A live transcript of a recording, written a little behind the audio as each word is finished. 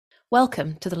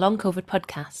Welcome to the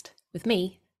LongCovidPodcast with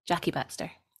me, Jackie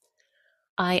Baxter.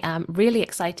 I am really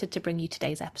excited to bring you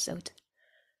today's episode.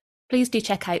 Please do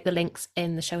check out the links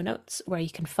in the show notes where you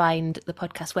can find the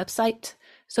podcast website,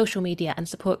 social media and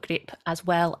support group, as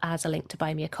well as a link to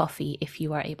buy me a coffee if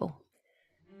you are able.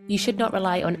 You should not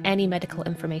rely on any medical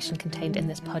information contained in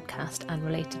this podcast and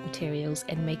related materials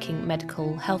in making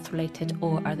medical, health-related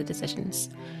or other decisions.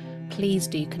 Please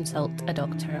do consult a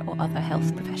doctor or other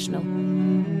health professional.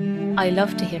 I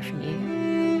love to hear from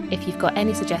you. If you've got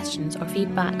any suggestions or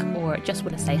feedback or just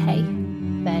want to say hey,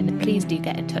 then please do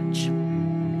get in touch.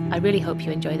 I really hope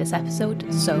you enjoy this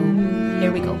episode, so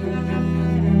here we go.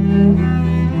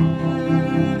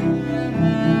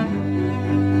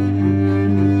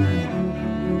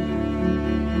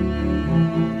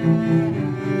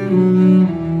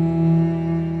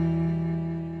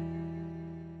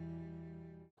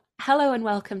 Hello and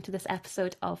welcome to this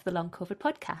episode of the Long COVID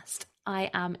podcast.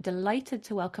 I am delighted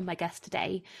to welcome my guest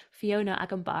today, Fiona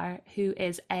Agombar, who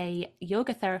is a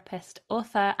yoga therapist,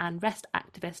 author and rest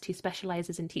activist who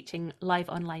specialises in teaching live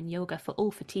online yoga for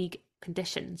all fatigue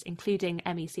conditions, including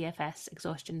MECFS,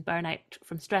 exhaustion, burnout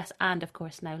from stress, and of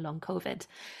course now long COVID.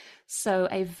 So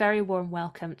a very warm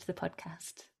welcome to the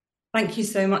podcast. Thank you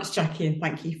so much, Jackie, and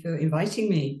thank you for inviting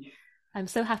me. I'm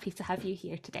so happy to have you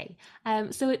here today.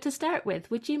 So to start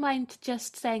with, would you mind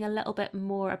just saying a little bit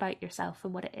more about yourself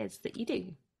and what it is that you do?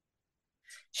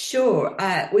 Sure.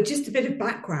 Well, just a bit of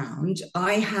background.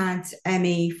 I had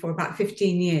ME for about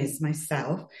 15 years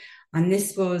myself, and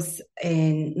this was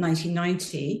in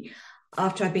 1990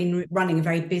 after I'd been running a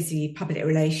very busy public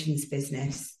relations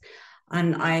business.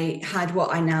 And I had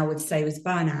what I now would say was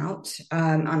burnout.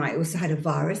 And I also had a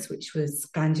virus, which was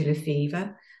glandular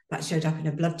fever. That showed up in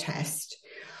a blood test.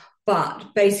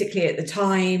 But basically at the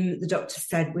time, the doctor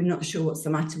said, we're not sure what's the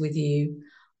matter with you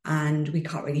and we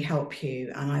can't really help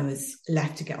you. And I was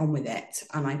left to get on with it.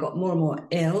 And I got more and more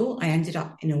ill. I ended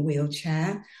up in a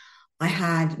wheelchair. I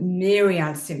had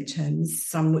myriad symptoms,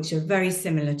 some which are very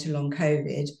similar to long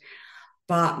COVID.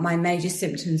 But my major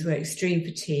symptoms were extreme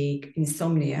fatigue,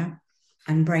 insomnia,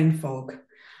 and brain fog.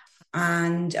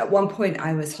 And at one point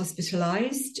I was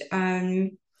hospitalized.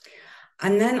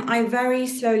 And then I very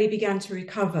slowly began to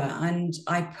recover, and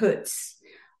I put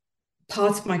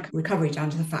part of my recovery down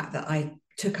to the fact that I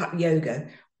took up yoga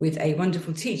with a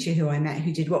wonderful teacher who I met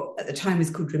who did what at the time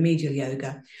was called remedial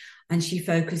yoga. And she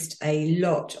focused a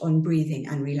lot on breathing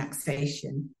and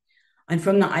relaxation. And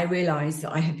from that, I realized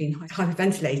that I had been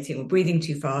hyperventilating or breathing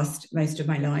too fast most of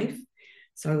my life.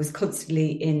 So I was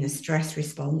constantly in the stress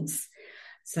response.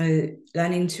 So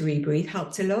learning to rebreathe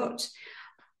helped a lot.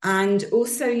 And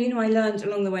also, I learned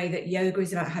along the way that yoga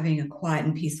is about having a quiet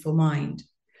and peaceful mind.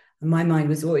 And my mind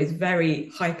was always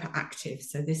very hyperactive.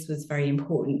 So this was very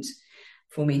important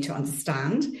for me to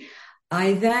understand.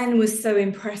 I then was so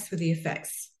impressed with the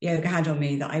effects yoga had on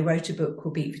me that I wrote a book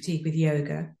called Beat Fatigue with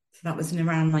Yoga. So that was in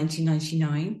around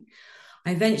 1999. I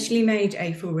eventually made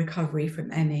a full recovery from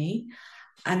ME.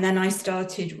 And then I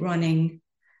started running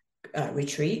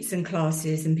retreats and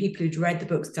classes, and people who'd read the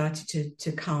book started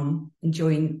to come and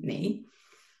join me.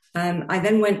 I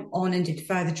then went on and did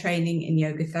further training in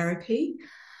yoga therapy,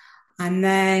 and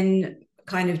then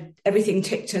kind of everything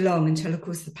ticked along until, of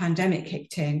course, the pandemic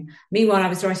kicked in. Meanwhile, I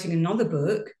was writing another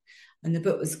book, and the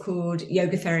book was called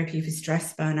Yoga Therapy for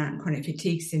Stress, Burnout and Chronic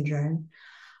Fatigue Syndrome.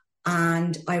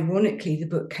 And ironically, the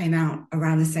book came out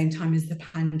around the same time as the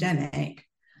pandemic.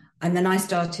 And then I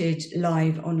started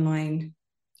live online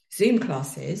Zoom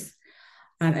classes.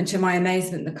 And to my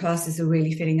amazement, the classes are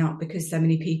really filling up because so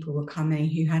many people were coming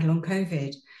who had long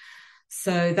COVID.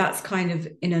 So that's kind of,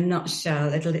 in a nutshell,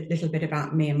 a little bit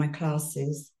about me and my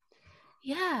classes.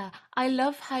 Yeah, I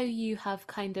love how you have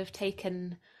kind of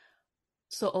taken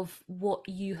sort of what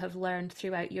you have learned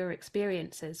throughout your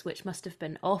experiences, which must have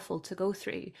been awful to go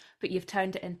through, but you've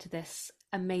turned it into this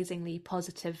amazingly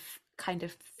positive kind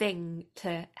of thing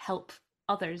to help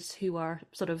others who are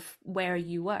sort of where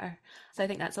you were. So I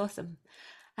think that's awesome.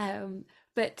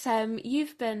 But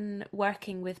you've been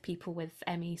working with people with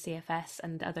MECFS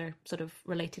and other sort of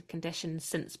related conditions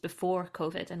since before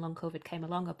COVID and long COVID came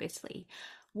along, obviously.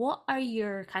 What are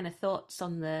your kind of thoughts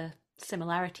on the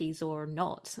similarities or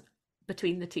not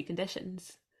between the two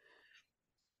conditions?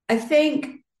 I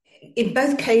think in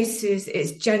both cases,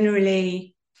 it's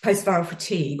generally post-viral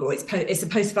fatigue, or it's a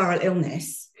post-viral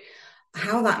illness.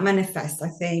 How that manifests, I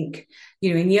think,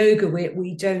 in yoga,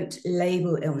 we don't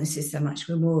label illnesses so much.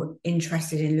 We're more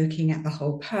interested in looking at the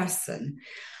whole person.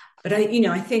 But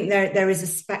I think there is a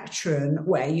spectrum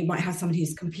where you might have somebody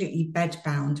who's completely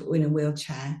bedbound or in a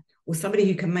wheelchair, or somebody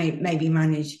who can maybe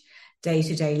manage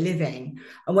day-to-day living.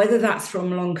 And whether that's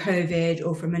from long COVID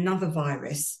or from another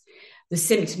virus, the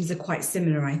symptoms are quite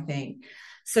similar, I think.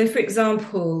 So, for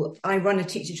example, I run a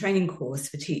teacher training course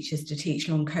for teachers to teach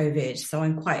long COVID. So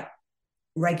I'm quite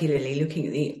regularly looking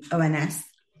at the ONS,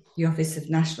 the Office of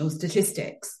National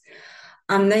Statistics.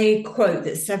 And they quote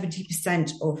that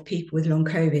 70% of people with long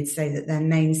COVID say that their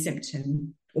main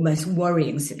symptom, or most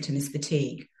worrying symptom, is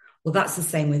fatigue. Well, that's the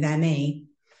same with ME.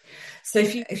 So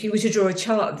if you were to draw a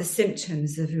chart of the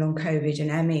symptoms of long COVID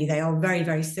and ME, they are very,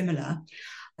 very similar.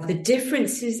 The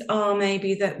differences are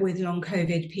maybe that with long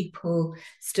COVID, people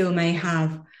still may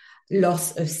have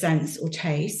loss of sense or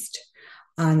taste.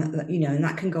 And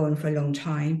that can go on for a long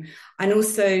time. And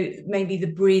also maybe the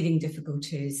breathing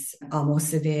difficulties are more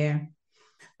severe.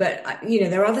 But,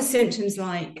 there are other symptoms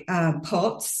like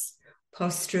POTS,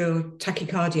 postural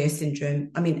tachycardia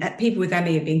syndrome. I mean, people with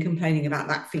ME have been complaining about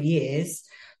that for years,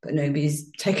 but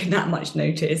nobody's taken that much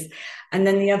notice. And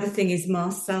then the other thing is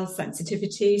mast cell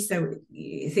sensitivity. So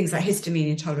things like histamine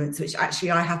intolerance, which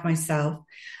actually I have myself.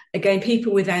 Again,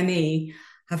 people with ME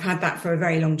have had that for a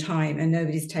very long time and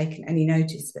nobody's taken any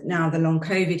notice. But now the long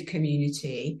COVID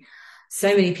community,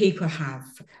 so many people have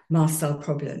mast cell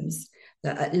problems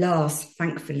that at last,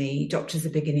 thankfully, doctors are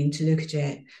beginning to look at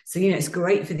it. So, it's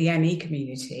great for the ME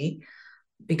community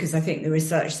because I think the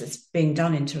research that's being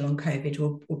done into long COVID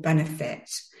will benefit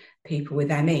people with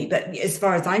ME. But as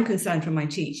far as I'm concerned from my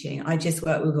teaching, I just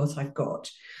work with what I've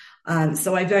got.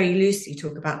 So I very loosely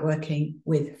talk about working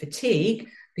with fatigue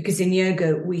because in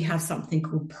yoga, we have something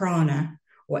called prana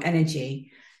or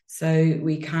energy. So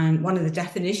one of the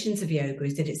definitions of yoga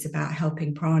is that it's about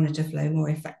helping prana to flow more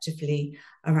effectively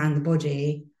around the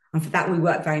body. And for that, we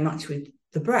work very much with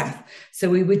the breath. So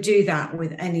we would do that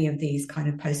with any of these kind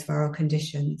of post-viral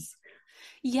conditions.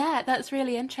 Yeah, that's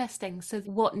really interesting. So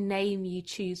what name you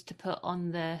choose to put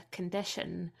on the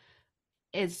condition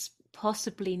is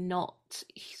possibly not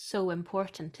so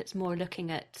important. It's more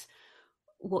looking at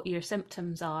what your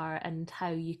symptoms are and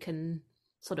how you can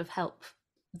sort of help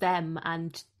them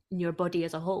and your body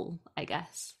as a whole, I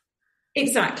guess.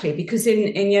 Exactly, because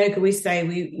in yoga we say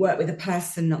we work with a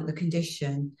person, not the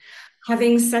condition.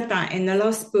 Having said that, in the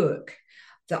last book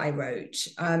that I wrote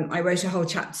a whole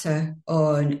chapter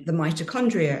on the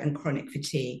mitochondria and chronic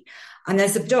fatigue. And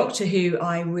there's a doctor who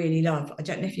I really love. I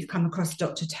don't know if you've come across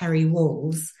Dr. Terry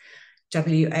Wahls,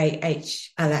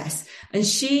 Wahls. And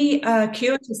she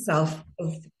cured herself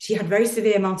she had very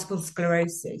severe multiple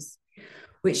sclerosis,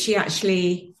 which she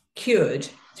actually cured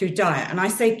through diet. And I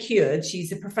say cured,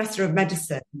 she's a professor of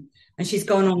medicine and she's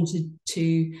gone on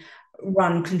to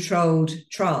run controlled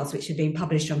trials, which have been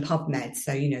published on PubMed.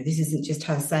 So, this isn't just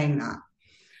her saying that.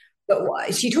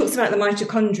 But she talks about the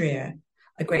mitochondria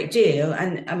a great deal.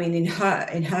 And I mean, in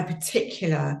her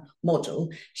particular model,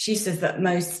 she says that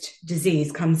most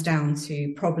disease comes down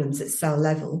to problems at cell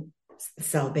level, the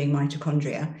cell being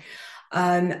mitochondria.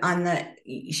 And that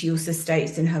she also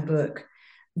states in her book,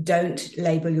 don't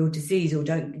label your disease or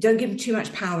don't give too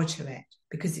much power to it.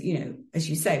 Because, as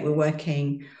you say, we're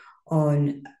working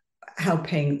on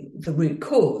helping the root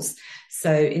cause.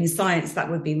 So in science, that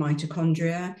would be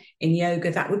mitochondria. In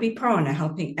yoga, that would be prana,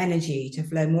 helping energy to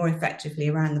flow more effectively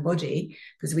around the body.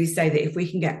 Because we say that if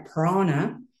we can get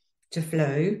prana to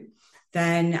flow,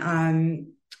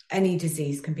 then any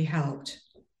disease can be helped.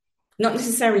 Not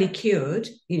necessarily cured,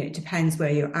 it depends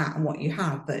where you're at and what you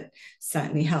have, but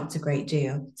certainly helped a great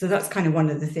deal. So that's kind of one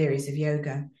of the theories of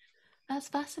yoga. That's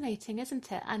fascinating,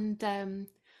 isn't it? And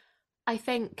I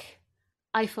think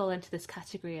I fall into this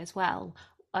category as well,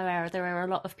 where there are a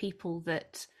lot of people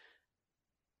that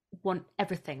want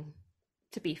everything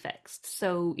to be fixed.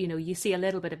 So, you see a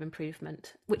little bit of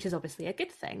improvement, which is obviously a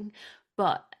good thing,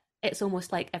 but it's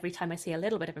almost like every time I see a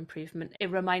little bit of improvement, it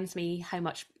reminds me how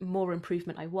much more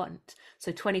improvement I want.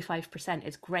 So 25%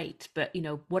 is great, but,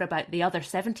 what about the other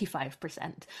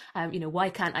 75%? Why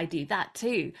can't I do that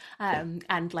too? And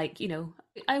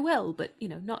I will, but,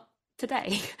 not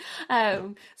today.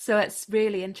 So it's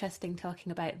really interesting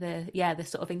talking about the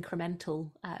sort of incremental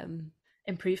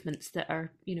improvements that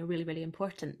are, really, really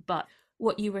important. But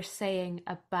what you were saying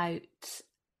about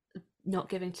not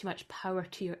giving too much power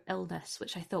to your illness,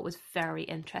 which I thought was very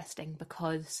interesting,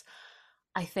 because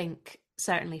I think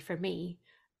certainly for me,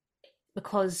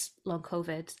 because long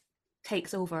COVID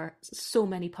takes over so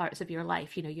many parts of your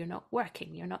life, you're not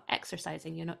working, you're not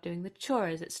exercising, you're not doing the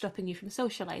chores, it's stopping you from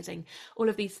socializing, all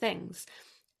of these things,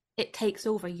 it takes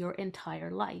over your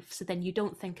entire life. So then you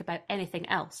don't think about anything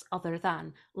else other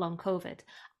than long COVID.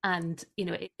 And,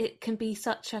 it can be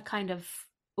such a kind of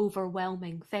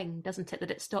overwhelming thing, doesn't it, that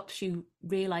it stops you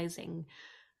realizing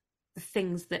the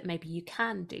things that maybe you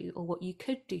can do or what you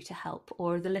could do to help,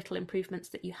 or the little improvements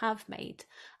that you have made.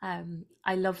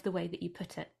 I love the way that you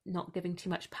put it, not giving too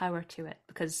much power to it,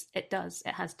 because it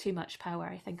has too much power,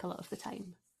 I think, a lot of the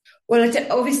time. Well,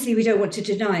 obviously, we don't want to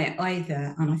deny it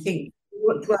either. And I think we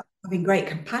want to having great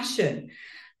compassion.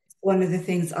 One of the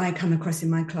things I come across in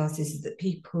my classes is that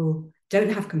people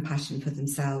don't have compassion for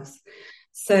themselves.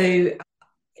 So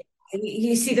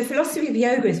you see, the philosophy of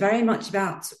yoga is very much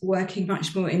about working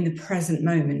much more in the present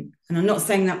moment. And I'm not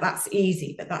saying that that's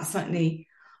easy, but that's certainly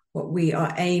what we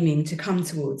are aiming to come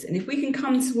towards. And if we can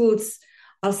come towards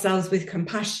ourselves with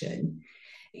compassion,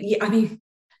 I mean,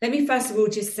 let me first of all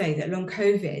just say that long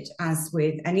COVID, as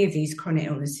with any of these chronic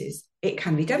illnesses, it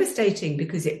can be devastating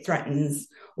because it threatens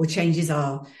or changes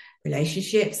our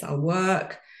relationships, our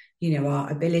work, our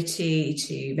ability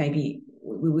to maybe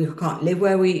we can't live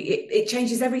where it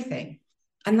changes everything.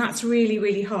 And that's really,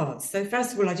 really hard. So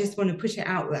first of all, I just want to put it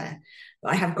out there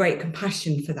that I have great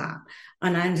compassion for that.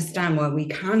 And I understand why we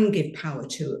can give power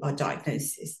to our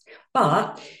diagnosis.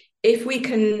 But if we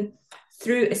can,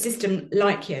 through a system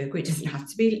like yoga, it doesn't have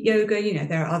to be yoga,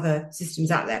 there are other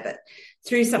systems out there, but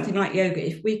through something like yoga,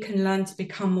 if we can learn to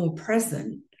become more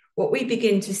present, what we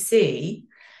begin to see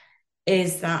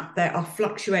is that there are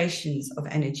fluctuations of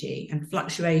energy and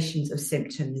fluctuations of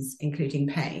symptoms, including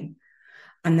pain.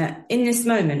 And that in this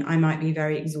moment, I might be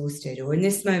very exhausted, or in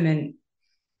this moment,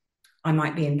 I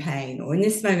might be in pain, or in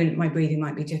this moment, my breathing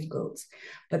might be difficult.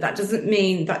 But that doesn't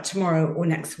mean that tomorrow or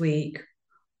next week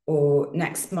or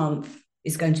next month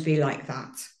is going to be like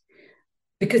that.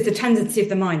 Because the tendency of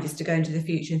the mind is to go into the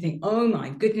future and think, oh my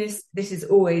goodness, this is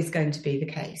always going to be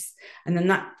the case. And then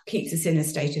that keeps us in a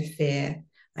state of fear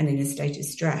and in a state of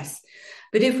stress.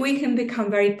 But if we can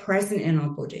become very present in our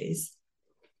bodies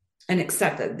and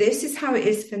accept that this is how it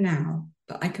is for now,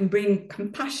 but I can bring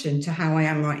compassion to how I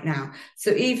am right now.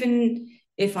 So even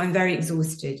if I'm very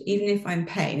exhausted, even if I'm in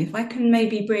pain, if I can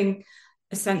maybe bring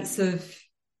a sense of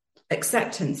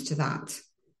acceptance to that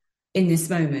in this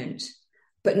moment,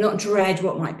 but not dread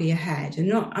what might be ahead and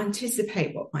not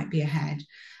anticipate what might be ahead,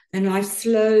 and life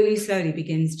slowly, slowly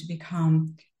begins to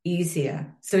become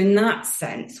easier. So in that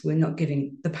sense, we're not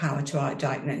giving the power to our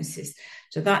diagnosis.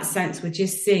 So that sense, we're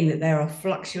just seeing that there are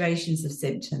fluctuations of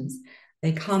symptoms.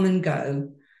 They come and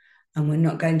go, and we're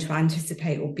not going to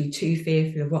anticipate or be too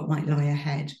fearful of what might lie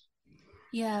ahead.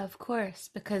 Yeah, of course,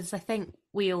 because I think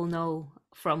we all know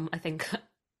from,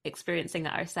 experiencing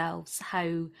it ourselves,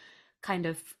 how kind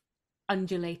of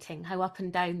undulating, how up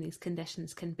and down these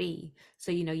conditions can be.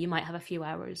 So, you might have a few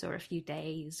hours or a few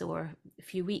days or a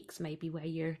few weeks maybe where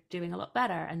you're doing a lot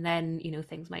better, and then,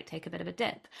 things might take a bit of a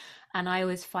dip. And I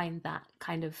always find that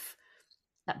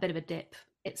bit of a dip,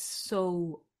 it's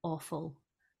so awful,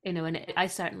 and I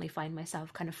certainly find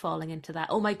myself kind of falling into that,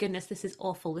 oh my goodness, this is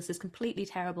awful, this is completely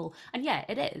terrible. And yeah,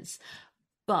 it is.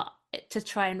 But to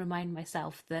try and remind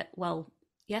myself that, well,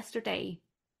 yesterday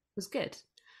was good.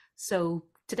 So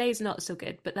today's not so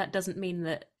good, but that doesn't mean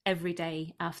that every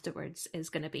day afterwards is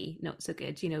going to be not so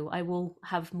good. I will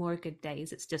have more good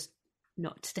days. It's just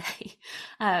not today.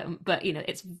 But,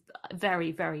 it's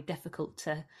very, very difficult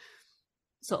to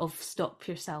sort of stop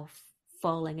yourself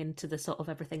falling into the sort of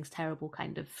everything's terrible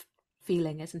kind of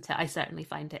feeling, isn't it? I certainly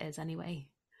find it is anyway.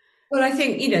 Well, I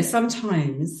think,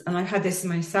 sometimes, and I've had this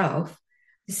myself,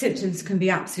 the symptoms can be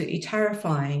absolutely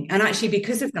terrifying. And actually,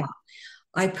 because of that,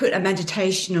 I put a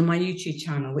meditation on my YouTube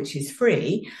channel, which is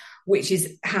free, which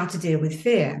is how to deal with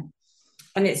fear.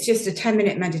 And it's just a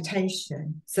 10-minute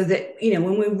meditation so that,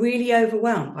 when we're really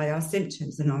overwhelmed by our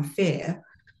symptoms and our fear,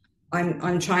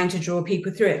 I'm trying to draw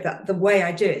people through it. But the way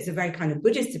I do it is a very kind of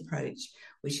Buddhist approach,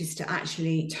 which is to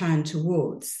actually turn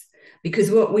towards. Because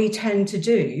what we tend to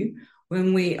do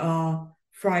when we are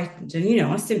frightened, and,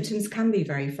 our symptoms can be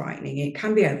very frightening, it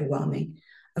can be overwhelming.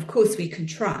 Of course, we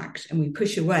contract and we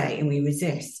push away and we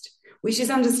resist, which is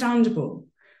understandable.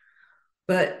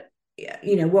 But,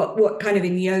 what kind of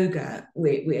in yoga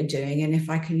we're doing, and if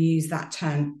I can use that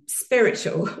term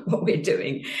spiritual, what we're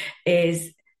doing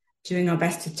is doing our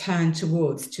best to turn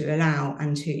towards, to allow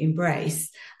and to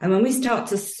embrace. And when we start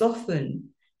to soften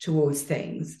towards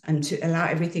things and to allow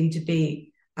everything to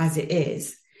be as it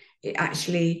is, it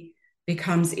actually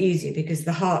becomes easier because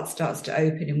the heart starts to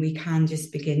open and we can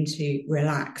just begin to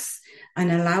relax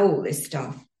and allow all this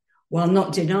stuff while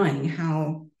not denying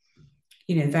how,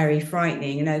 very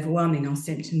frightening and overwhelming our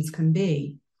symptoms can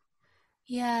be.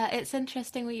 Yeah, it's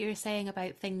interesting what you were saying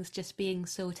about things just being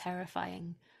so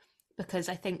terrifying, because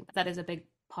I think that is a big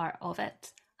part of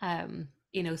it.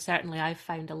 Certainly I've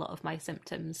found a lot of my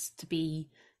symptoms to be,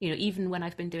 even when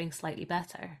I've been doing slightly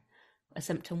better, a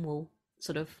symptom will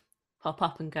sort of pop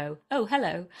up and go, oh,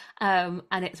 hello.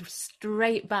 And it's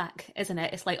straight back, isn't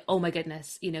it? It's like, oh my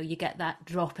goodness, you get that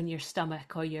drop in your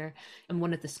stomach and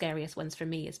one of the scariest ones for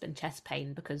me has been chest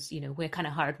pain because, we're kind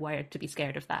of hardwired to be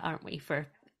scared of that, aren't we? For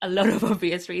a lot of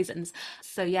obvious reasons.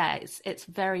 So yeah, it's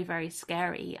very, very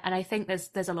scary. And I think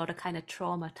there's a lot of kind of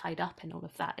trauma tied up in all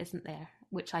of that, isn't there?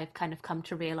 Which I've kind of come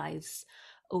to realize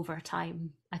over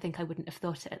time. I think I wouldn't have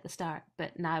thought it at the start,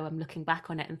 but now I'm looking back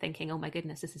on it and thinking, oh my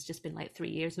goodness, this has just been like 3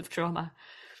 years of trauma.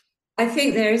 I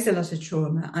think there is a lot of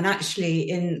trauma. And actually,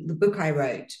 in the book I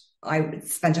wrote, I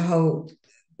spent a whole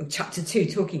chapter 2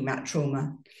 talking about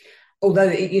trauma. Although,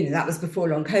 that was before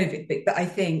long COVID. But I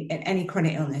think in any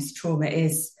chronic illness, trauma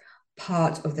is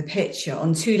part of the picture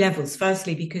on 2 levels.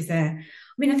 Firstly, because I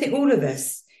think all of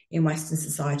us in Western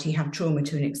society have trauma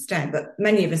to an extent, but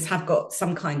many of us have got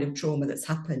some kind of trauma that's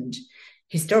happened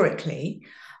historically,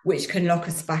 which can lock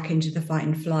us back into the fight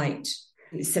and flight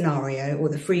scenario or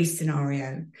the freeze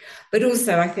scenario. But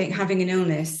also, I think having an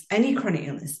illness, any chronic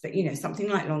illness, but something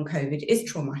like long COVID is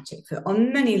traumatic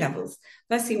on many levels.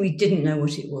 Firstly, we didn't know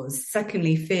what it was.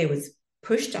 Secondly, fear was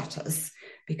pushed at us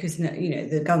because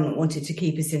the government wanted to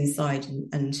keep us inside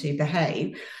and to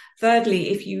behave. Thirdly,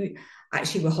 if you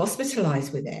actually were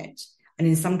hospitalized with it, and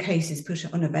in some cases put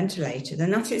it on a ventilator,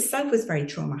 then that itself was very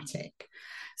traumatic.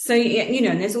 So,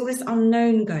 and there's all this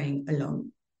unknown going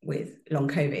along with long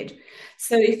COVID.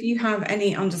 So if you have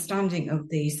any understanding of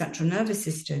the central nervous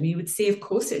system, you would see, of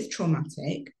course, it's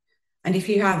traumatic. And if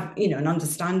you have, an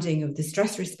understanding of the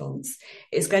stress response,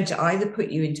 it's going to either put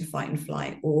you into fight and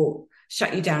flight or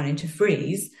shut you down into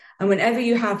freeze. And whenever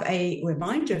you have a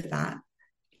reminder of that,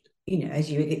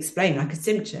 as you explain, like a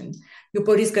symptom, your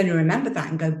body's going to remember that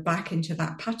and go back into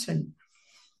that pattern.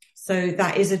 So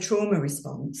that is a trauma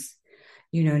response.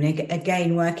 And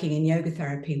again, working in yoga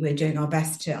therapy, we're doing our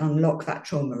best to unlock that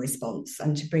trauma response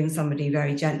and to bring somebody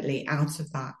very gently out of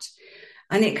that.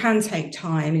 And it can take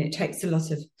time, and it takes a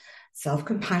lot of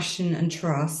self-compassion and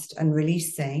trust and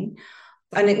releasing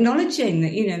and acknowledging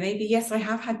that, maybe, yes, I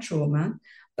have had trauma,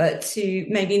 but to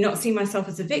maybe not see myself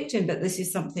as a victim, but this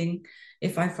is something,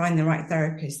 if I find the right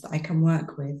therapist, that I can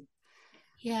work with.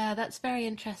 Yeah, that's very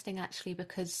interesting, actually,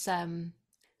 because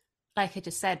like I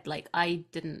just said, like I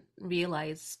didn't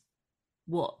realize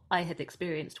what I had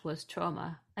experienced was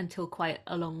trauma until quite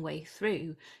a long way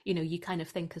through. You kind of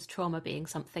think as trauma being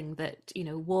something that,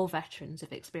 war veterans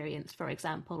have experienced, for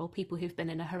example, or people who've been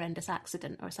in a horrendous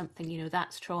accident or something,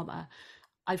 that's trauma.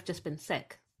 I've just been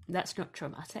sick. That's not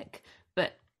traumatic,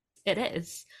 but it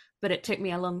is. But it took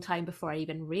me a long time before I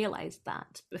even realized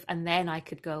that. And then I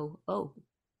could go, oh,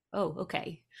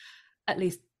 okay. At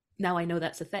least now I know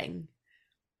that's a thing.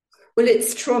 Well,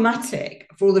 it's traumatic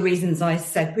for all the reasons I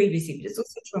said previously, but it's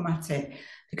also traumatic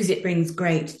because it brings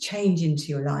great change into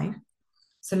your life.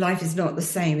 So life is not the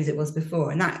same as it was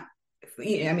before. And that,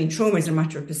 trauma is a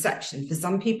matter of perception. For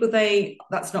some people,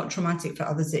 that's not traumatic. For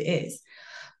others, it is.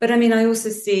 But I also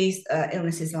see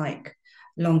illnesses like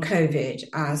long COVID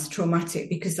as traumatic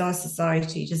because our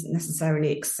society doesn't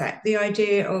necessarily accept the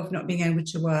idea of not being able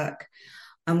to work.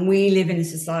 And we live in a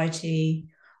society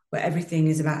where everything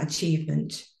is about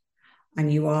achievement.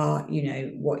 And you are,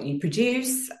 what you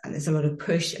produce, and there's a lot of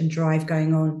push and drive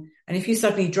going on. And if you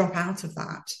suddenly drop out of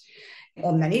that,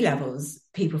 on many levels,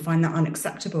 people find that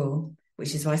unacceptable,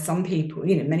 which is why some people,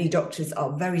 many doctors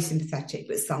are very sympathetic,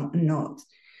 but some are not.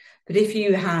 But if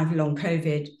you have long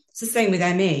COVID, it's the same with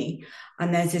ME,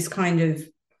 and there's this kind of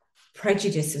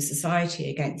prejudice of society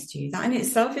against you, that in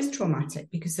itself is traumatic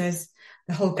because there's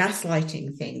the whole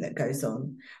gaslighting thing that goes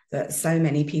on that so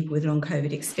many people with long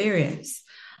COVID experience.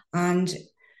 And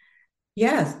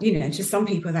yeah, to some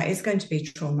people that is going to be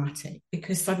traumatic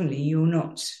because suddenly you're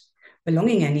not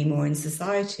belonging anymore in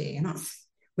society. And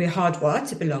we're hardwired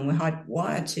to belong. We're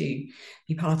hardwired to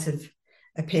be part of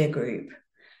a peer group.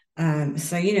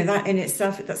 So, that in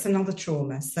itself, that's another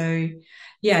trauma. So,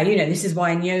 yeah, this is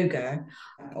why in yoga,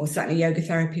 or certainly yoga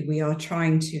therapy, we are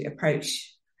trying to approach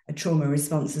a trauma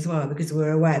response as well, because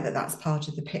we're aware that that's part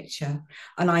of the picture.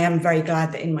 And I am very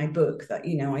glad that in my book that,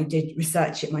 I did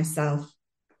research it myself.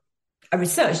 I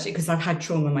researched it because I've had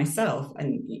trauma myself,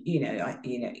 and,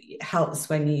 it helps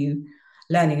when you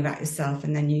learning about yourself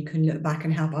and then you can look back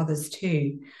and help others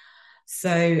too. So,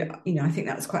 I think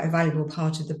that's quite a valuable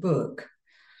part of the book.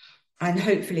 And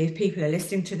hopefully if people are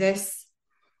listening to this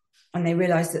and they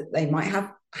realize that they might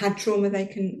have had trauma, they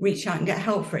can reach out and get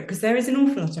help for it, because there is an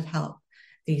awful lot of help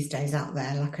these days out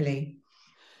there, luckily.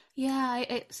 Yeah,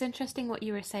 it's interesting what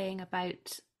you were saying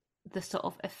about the sort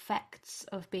of effects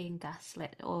of being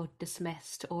gaslit or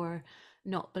dismissed or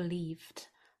not believed.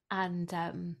 And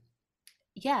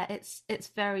yeah,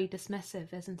 it's very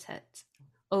dismissive, isn't it?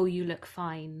 oh, you look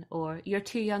fine, or you're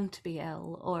too young to be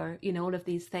ill, or, you know, all of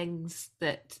these things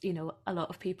that, you know, a lot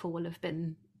of people will have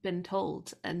been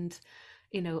told. And,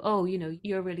 you know, oh, you know,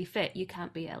 you're really fit, you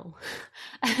can't be ill.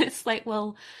 And it's like,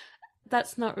 well,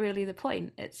 that's not really the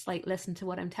point. It's like, listen to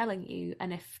what I'm telling you.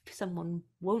 And if someone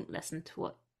won't listen to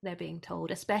what they're being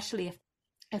told, especially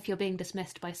if you're being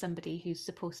dismissed by somebody who's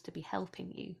supposed to be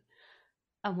helping you,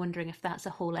 I'm wondering if that's a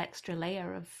whole extra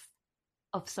layer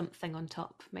of something on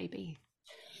top, maybe.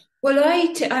 Well,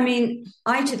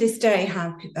 I to this day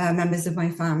have members of my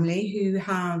family who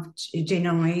have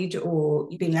denied or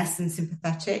been less than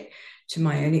sympathetic to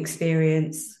my own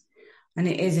experience. And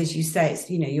it is, as you say,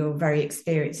 it's, you know, your very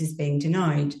experience is being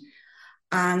denied.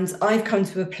 And I've come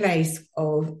to a place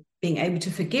of being able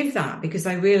to forgive that, because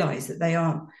I realize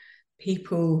that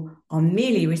people are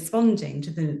merely responding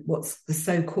to what's the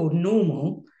so-called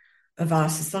normal of our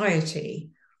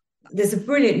society. There's a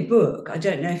brilliant book, I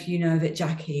don't know if you know of it,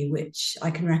 Jackie, which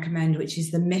I can recommend, which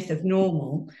is The Myth of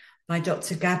Normal by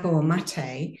Dr. Gabor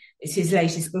Mate. It's his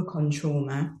latest book on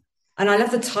trauma. And I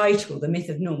love the title, The Myth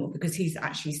of Normal, because he's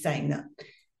actually saying that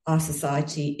our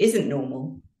society isn't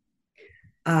normal,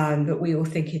 but we all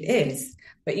think it is.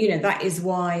 But, you know, that is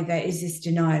why there is this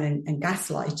denial and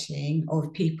gaslighting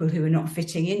of people who are not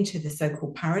fitting into the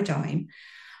so-called paradigm.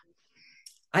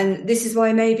 And this is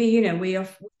why maybe, you know, we are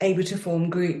able to form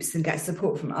groups and get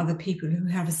support from other people who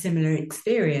have a similar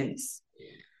experience.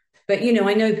 But, you know,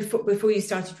 I know before you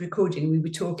started recording, we were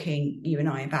talking, you and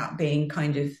I, about being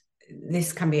kind of,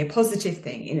 this can be a positive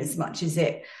thing in as much as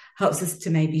it helps us to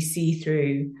maybe see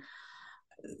through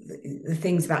the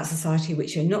things about society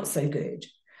which are not so good.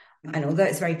 And although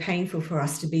it's very painful for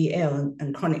us to be ill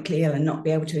and chronically ill and not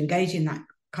be able to engage in that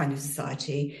kind of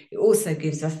society, it also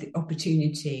gives us the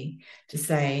opportunity to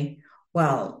say,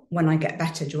 well, when I get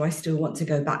better, do I still want to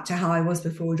go back to how I was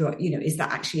before? You know, is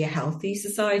that actually a healthy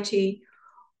society?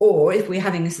 Or if we're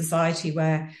having a society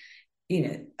where, you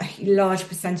know, a large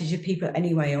percentage of people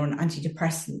anyway are on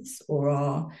antidepressants or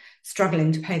are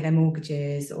struggling to pay their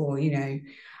mortgages, or, you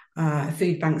know,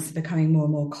 food banks are becoming more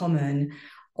and more common,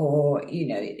 or, you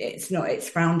know, it's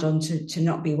frowned on to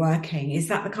not be working. Is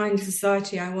that the kind of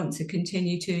society I want to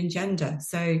continue to engender?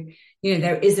 So, you know,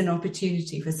 there is an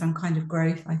opportunity for some kind of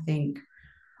growth, I think,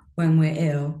 when we're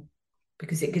ill,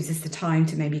 because it gives us the time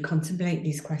to maybe contemplate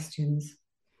these questions.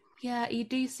 Yeah, you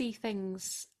do see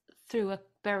things through a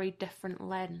very different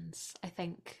lens, I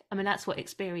think. I mean, that's what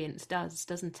experience does,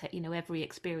 doesn't it? You know, every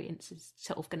experience is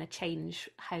sort of going to change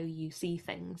how you see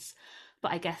things.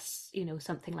 But I guess, you know,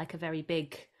 something like a very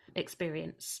big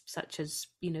experience, such as,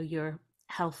 you know, your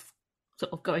health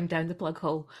sort of going down the plug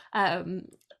hole,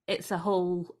 it's a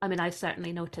whole, I mean, I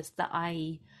certainly noticed that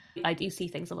I do see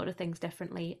things, a lot of things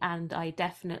differently. And I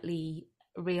definitely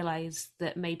realize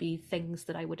that maybe things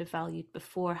that I would have valued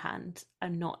beforehand are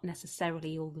not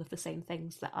necessarily all of the same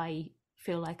things that I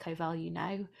feel like I value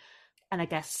now. And I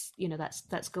guess, you know,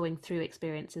 that's going through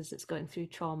experiences, it's going through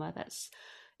trauma, that's,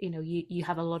 you know, you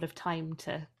have a lot of time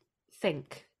to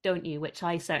think, don't you? Which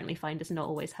I certainly find is not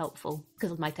always helpful,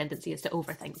 because my tendency is to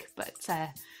overthink, but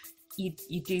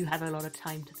you do have a lot of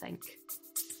time to think.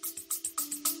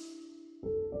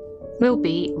 We'll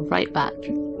be right back.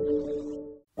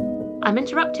 I'm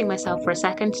interrupting myself for a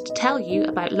second to tell you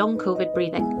about long COVID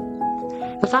breathing.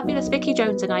 The fabulous Vicky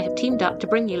Jones and I have teamed up to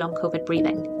bring you long COVID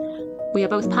breathing. We are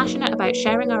both passionate about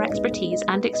sharing our expertise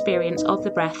and experience of the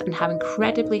breath and how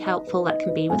incredibly helpful that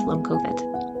can be with long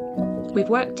COVID. We've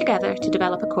worked together to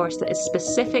develop a course that is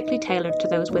specifically tailored to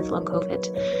those with long COVID.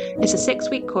 It's a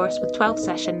 6-week course with 12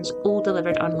 sessions, all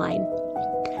delivered online.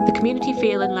 The community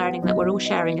feel and learning that we're all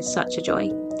sharing is such a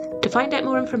joy. To find out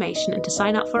more information and to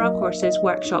sign up for our courses,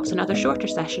 workshops and other shorter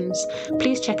sessions,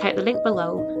 please check out the link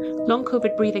below,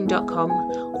 longcovidbreathing.com,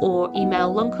 or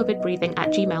email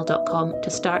longcovidbreathing@gmail.com to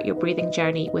start your breathing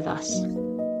journey with us.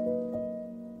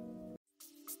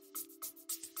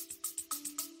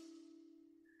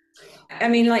 I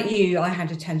mean, like you, I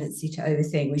had a tendency to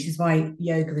overthink, which is why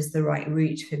yoga was the right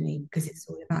route for me, because it's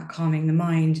all about calming the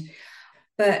mind.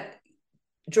 But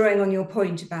drawing on your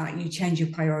point about you change your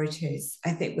priorities,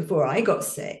 I think before I got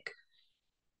sick,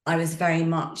 I was very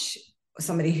much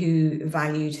somebody who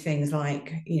valued things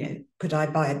like, you know, could I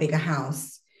buy a bigger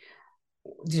house?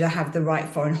 Did I have the right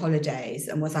foreign holidays?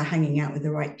 And was I hanging out with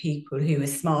the right people who were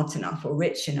smart enough or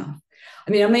rich enough?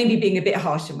 I mean, I may be being a bit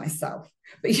harsh on myself,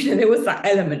 but, you know, there was that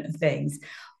element of things.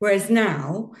 Whereas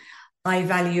now I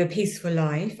value a peaceful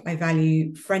life. I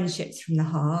value friendships from the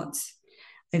heart.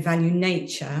 I value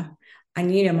nature.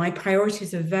 And, you know, my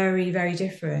priorities are very, very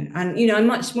different. And, you know, I'm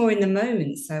much more in the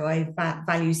moment. So I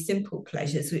value simple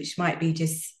pleasures, which might be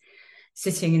just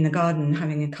sitting in the garden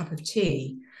having a cup of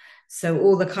tea. So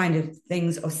all the kind of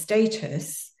things of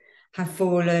status have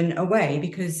fallen away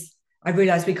because I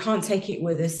realized we can't take it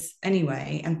with us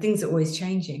anyway, and things are always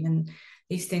changing, and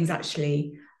these things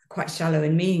actually are quite shallow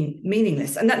and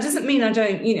meaningless. And that doesn't mean I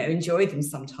don't, enjoy them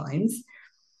sometimes,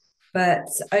 but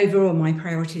overall my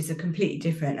priorities are completely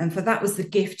different. And for that was the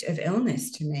gift of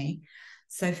illness to me.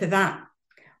 So for that,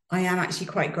 I am actually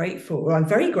quite grateful. Well, I'm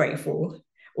very grateful,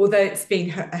 although it's been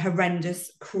a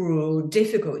horrendous, cruel,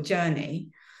 difficult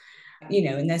journey,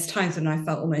 and there's times when I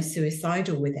felt almost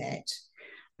suicidal with it.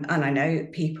 And I know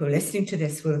people listening to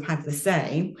this will have had the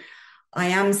same. I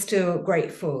am still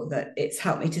grateful that it's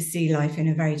helped me to see life in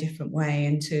a very different way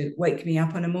and to wake me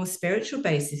up on a more spiritual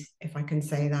basis, if I can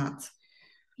say that.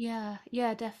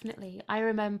 Yeah, definitely. I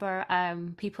remember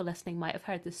people listening might have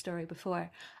heard this story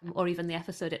before, or even the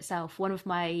episode itself. One of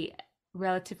my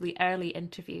relatively early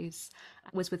interviews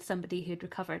was with somebody who'd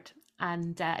recovered,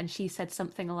 and she said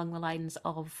something along the lines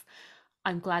of,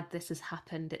 "I'm glad this has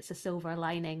happened. It's a silver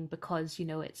lining because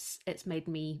it's made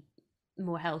me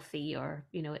more healthy, or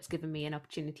it's given me an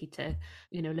opportunity to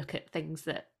look at things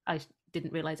that I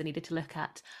didn't realize I needed to look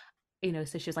at."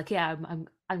 So she was like, "Yeah,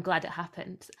 I'm glad it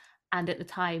happened." And at the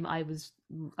time I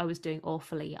was doing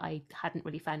awfully. I hadn't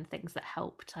really found things that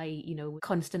helped. I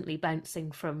constantly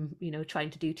bouncing from trying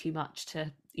to do too much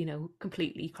to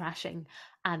completely crashing,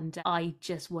 and I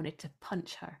just wanted to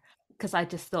punch her because I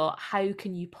just thought, how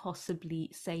can you possibly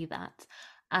say that?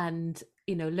 And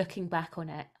looking back on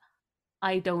it,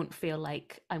 I don't feel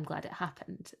like I'm glad it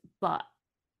happened, but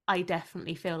I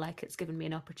definitely feel like it's given me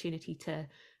an opportunity to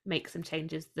make some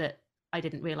changes that I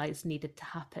didn't realize needed to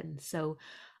happen. So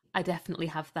I definitely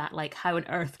have that, like, how on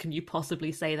earth can you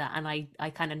possibly say that? And I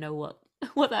kind of know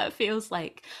what that feels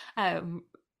like,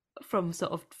 from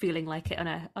sort of feeling like it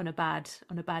on a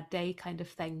bad day kind of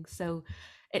thing. So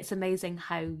it's amazing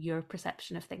how your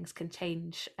perception of things can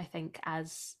change, I think,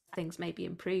 as things maybe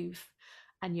improve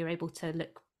and you're able to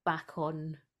look back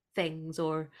on things,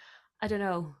 or I don't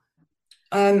know.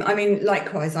 I mean,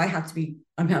 likewise, I'm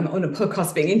on a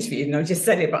podcast being interviewed and I've just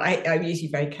said it, but I'm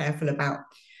usually very careful about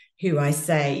who I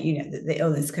say, that the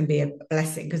illness can be a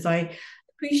blessing, because I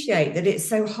appreciate that it's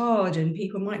so hard and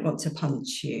people might want to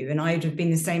punch you. And I'd have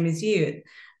been the same as you at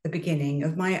the beginning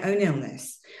of my own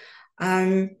illness.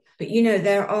 But,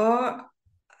 there are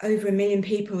over 1 million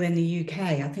people in the UK.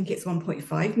 I think it's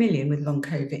 1.5 million with long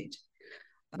COVID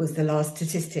was the last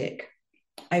statistic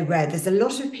I read. There's a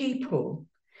lot of people.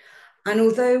 And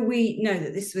although we know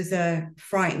that this was a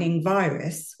frightening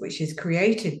virus, which has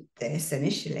created this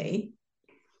initially,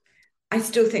 I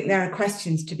still think there are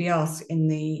questions to be asked in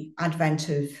the advent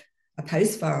of a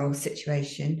post-viral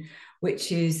situation,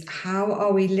 which is, how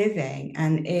are we living,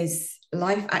 and is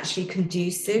life actually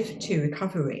conducive to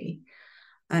recovery?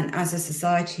 And as a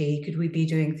society, could we be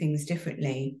doing things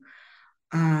differently?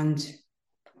 And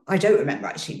I don't remember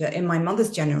actually, but in my mother's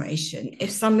generation, if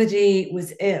somebody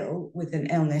was ill with an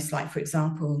illness, like, for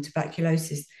example,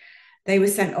 tuberculosis, they were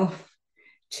sent off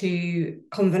to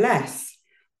convalesce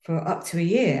for up to a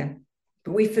year.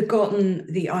 But we've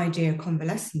forgotten the idea of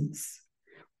convalescence.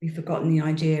 We've forgotten the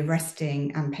idea of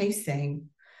resting and pacing.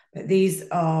 But these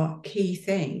are key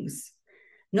things,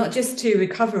 not just to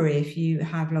recovery if you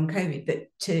have long COVID, but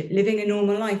to living a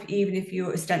normal life, even if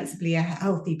you're ostensibly a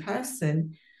healthy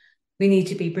person. We need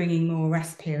to be bringing more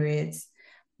rest periods,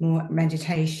 more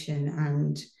meditation,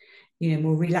 and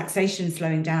more relaxation,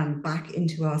 slowing down back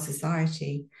into our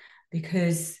society,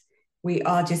 because we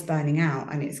are just burning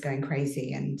out and it's going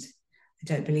crazy, and I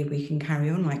don't believe we can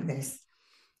carry on like this.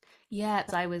 Yeah,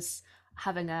 I was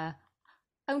having I'm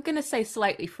going to say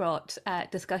slightly fraught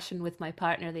discussion with my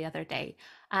partner the other day,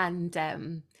 and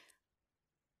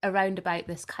around about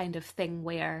this kind of thing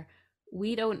where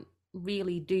we don't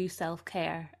really do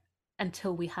self-care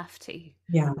until we have to.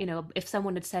 Yeah. If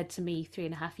someone had said to me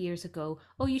 3.5 years ago,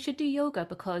 "Oh, you should do yoga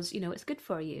because it's good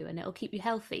for you and it'll keep you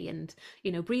healthy, and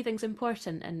breathing's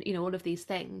important, and all of these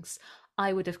things,"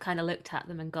 I would have kind of looked at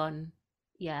them and gone,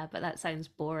 "Yeah, but that sounds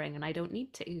boring and I don't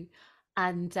need to."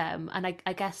 And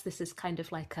I guess this is kind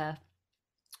of like a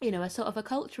sort of a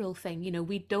cultural thing.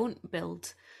 We don't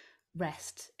build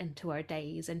rest into our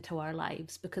days, into our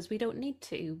lives, because we don't need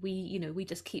to. We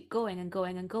just keep going and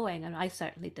going and going. And I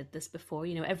certainly did this before.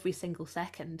 Every single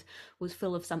second was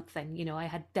full of something. I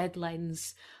had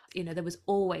deadlines. There was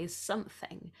always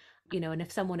something. And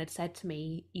if someone had said to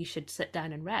me, "You should sit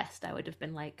down and rest," I would have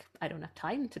been like, "I don't have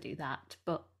time to do that,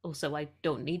 but also I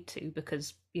don't need to,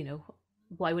 because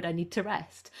why would I need to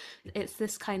rest?" It's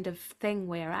this kind of thing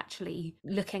where actually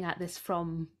looking at this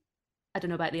from, I don't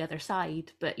know about the other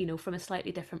side, but from a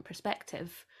slightly different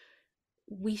perspective,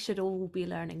 we should all be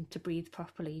learning to breathe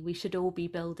properly. We should all be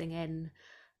building in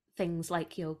things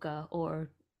like yoga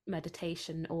or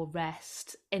meditation or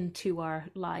rest into our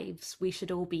lives. We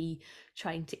should all be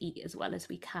trying to eat as well as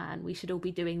we can. We should all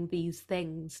be doing these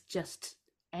things just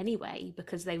anyway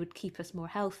because they would keep us more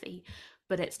healthy.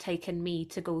 But it's taken me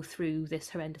to go through this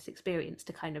horrendous experience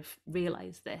to kind of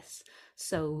realize this.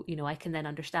 So, I can then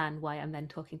understand why I'm then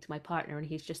talking to my partner and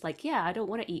he's just like, yeah, I don't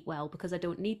want to eat well because I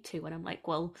don't need to. And I'm like,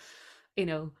 well,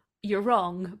 you're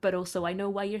wrong, but also I know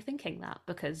why you're thinking that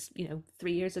because,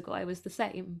 3 years ago I was the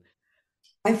same.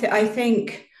 I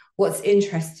think what's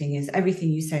interesting is everything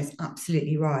you say is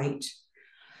absolutely right.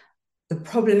 The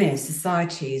problem is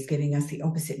society is giving us the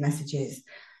opposite messages.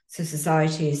 So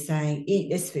society is saying, eat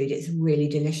this food, it's really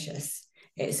delicious.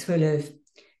 It's full of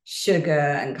sugar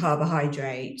and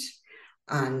carbohydrate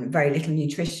and very little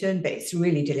nutrition, but it's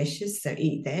really delicious. So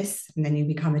eat this, and then you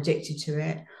become addicted to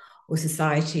it. Or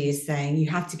society is saying you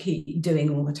have to keep doing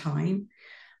all the time.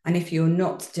 And if you're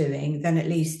not doing, then at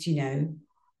least,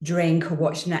 drink or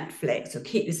watch Netflix or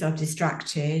keep yourself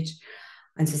distracted.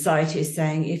 And society is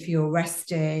saying if you're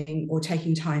resting or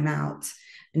taking time out,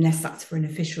 unless that's for an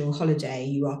official holiday,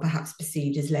 you are perhaps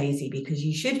perceived as lazy because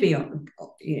you should be,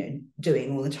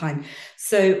 doing all the time.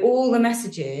 So all the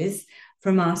messages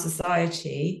from our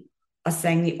society are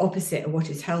saying the opposite of what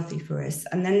is healthy for us.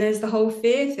 And then there's the whole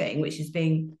fear thing, which is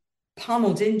being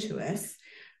pummeled into us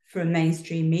from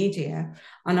mainstream media.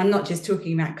 And I'm not just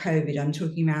talking about COVID, I'm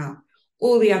talking about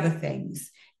all the other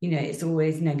things. It's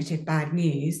always negative, bad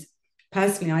news.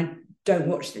 Personally, I don't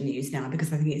watch the news now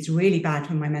because I think it's really bad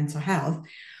for my mental health.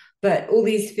 But all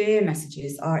these fear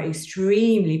messages are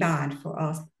extremely bad for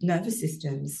our nervous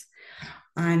systems.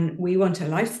 And we want a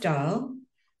lifestyle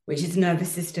which is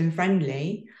nervous system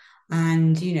friendly.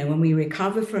 And, when we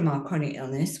recover from our chronic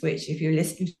illness, which if you're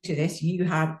listening to this, you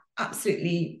have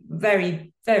absolutely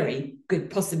very, very good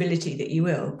possibility that you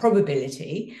will,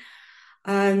 probability.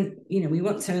 We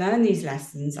want to learn these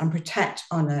lessons and protect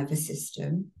our nervous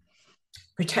system,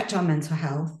 protect our mental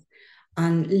health,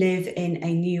 and live in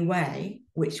a new way,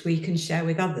 which we can share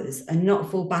with others and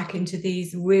not fall back into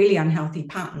these really unhealthy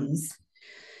patterns,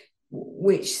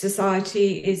 which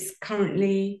society is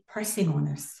currently pressing on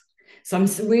us. So I'm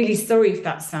really sorry if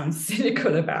that sounds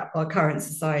cynical about our current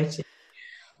society.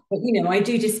 But, I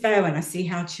do despair when I see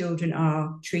how children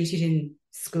are treated in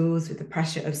schools with the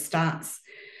pressure of stats,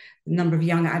 the number of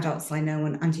young adults I know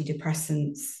on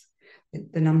antidepressants,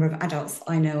 the number of adults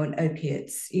I know on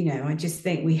opiates. I just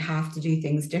think we have to do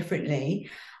things differently.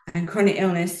 And chronic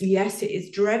illness, yes, it is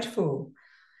dreadful.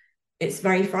 It's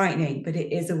very frightening, but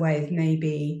it is a way of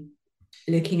maybe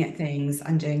looking at things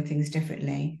and doing things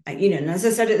differently. And as I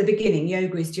said at the beginning,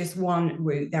 yoga is just one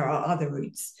route. There are other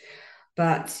routes,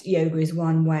 but yoga is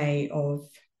one way of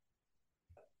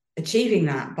achieving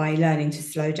that by learning to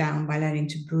slow down, by learning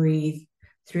to breathe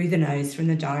through the nose, from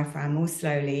the diaphragm, more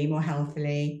slowly, more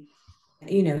healthily,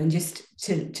 and just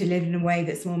to live in a way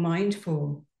that's more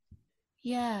mindful.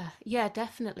 Yeah,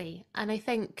 definitely. And I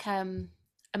think, I'm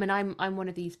one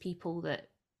of these people that,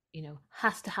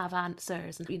 has to have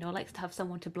answers and, likes to have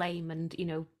someone to blame. And,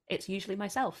 it's usually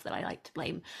myself that I like to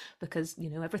blame because,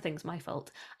 everything's my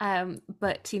fault.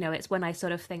 But, it's when I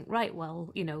sort of think, right,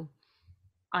 well,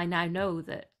 I now know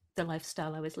that the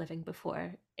lifestyle I was living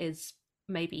before is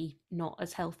maybe not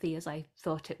as healthy as I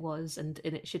thought it was, and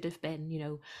it should have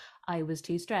been. I was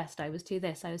too stressed, I was too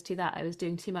this, I was too that, I was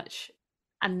doing too much.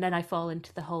 And then I fall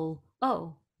into the whole,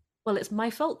 oh, well, it's my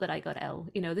fault that I got ill,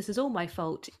 this is all my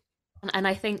fault. And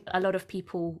I think a lot of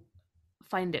people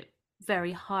find it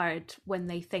very hard when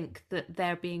they think that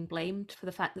they're being blamed for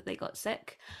the fact that they got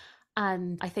sick.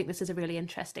 And I think this is a really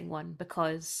interesting one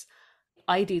because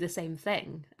I do the same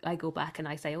thing. I go back and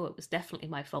I say, oh, it was definitely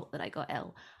my fault that I got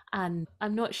ill. And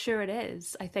I'm not sure it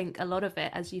is. I think a lot of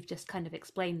it, as you've just kind of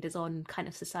explained, is on kind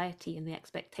of society and the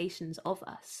expectations of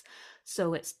us.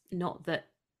 So it's not that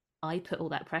I put all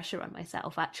that pressure on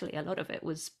myself. Actually, a lot of it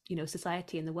was,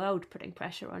 society and the world putting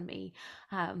pressure on me.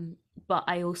 But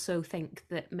I also think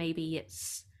that maybe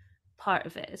it's part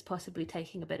of it is possibly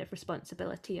taking a bit of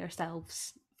responsibility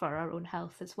ourselves for our own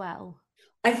health as well.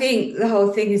 I think the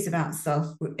whole thing is about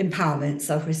self-empowerment,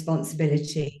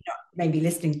 self-responsibility, not maybe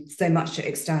listening so much to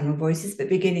external voices, but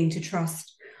beginning to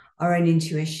trust our own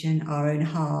intuition, our own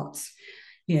heart,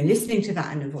 listening to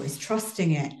that inner voice,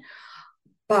 trusting it.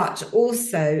 But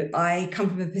also, I come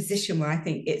from a position where I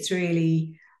think it's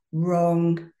really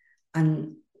wrong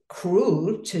and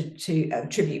cruel to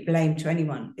attribute blame to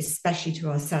anyone, especially to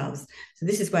ourselves. So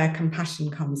this is where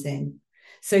compassion comes in.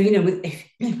 So,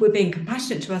 if we're being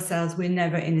compassionate to ourselves, we're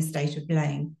never in a state of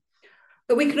blame.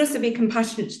 But we can also be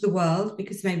compassionate to the world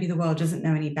because maybe the world doesn't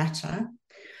know any better.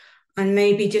 And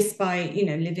maybe just by,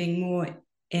 living more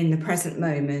in the present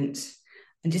moment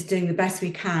and just doing the best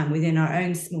we can within our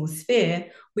own small sphere,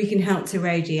 we can help to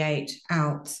radiate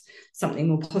out something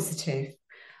more positive.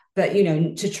 But,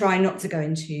 to try not to go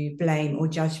into blame or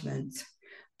judgment,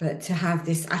 but to have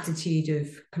this attitude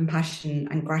of compassion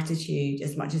and gratitude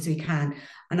as much as we can.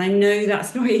 And I know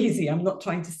that's not easy. I'm not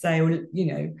trying to say,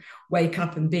 wake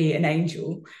up and be an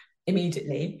angel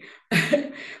immediately.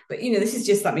 But, this is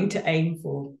just something to aim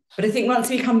for. But I think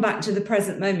once we come back to the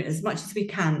present moment as much as we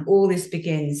can, all this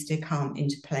begins to come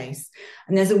into place.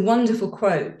 And there's a wonderful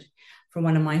quote from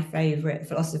one of my favorite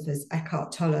philosophers,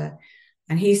 Eckhart Tolle.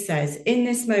 And he says, in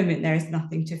this moment, there is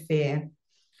nothing to fear.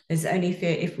 There's only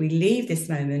fear if we leave this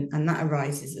moment, and that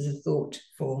arises as a thought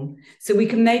form. So we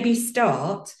can maybe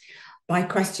start by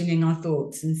questioning our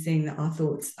thoughts and seeing that our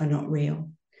thoughts are not real.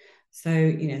 So,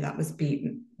 that would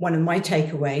be one of my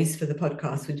takeaways for the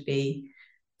podcast would be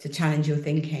to challenge your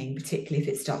thinking, particularly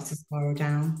if it starts to spiral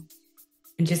down.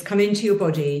 And just come into your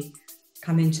body,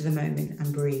 come into the moment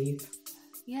and breathe.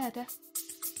 Yeah, definitely.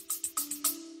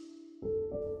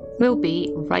 We'll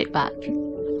be right back.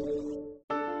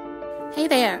 Hey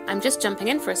there, I'm just jumping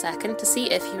in for a second to see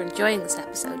if you're enjoying this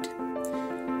episode.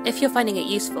 If you're finding it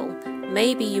useful,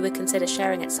 maybe you would consider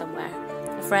sharing it somewhere,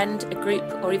 a friend, a group,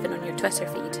 or even on your Twitter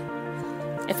feed.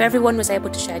 If everyone was able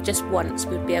to share just once,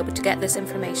 we'd be able to get this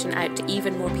information out to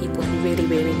even more people who really,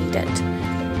 really need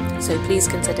it. So please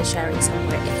consider sharing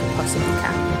somewhere if you possibly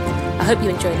can. I hope you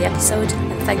enjoy the episode,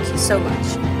 and thank you so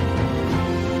much.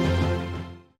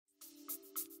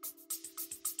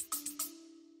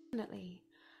 Definitely.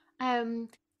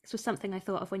 This was something I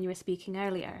thought of when you were speaking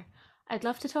earlier. I'd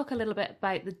love to talk a little bit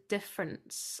about the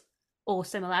difference or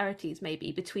similarities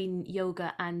maybe between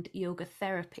yoga and yoga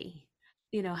therapy.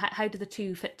 How do the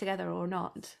two fit together or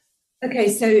not? Okay,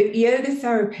 so yoga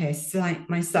therapists like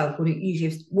myself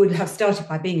would have started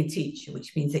by being a teacher,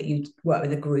 which means that you work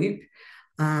with a group.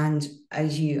 And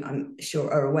as you, I'm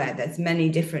sure, are aware, there's many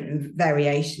different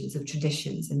variations of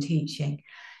traditions and teaching.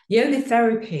 Yoga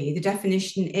therapy, the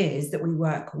definition is that we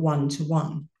work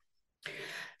one-to-one.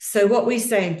 So what we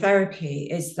say in therapy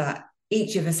is that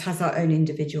each of us has our own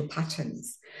individual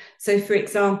patterns. So for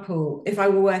example, if I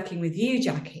were working with you,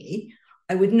 Jackie,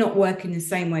 I would not work in the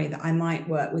same way that I might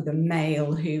work with a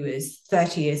male who is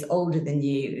 30 years older than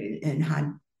you and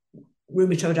had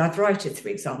rheumatoid arthritis, for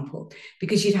example,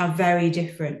 because you'd have very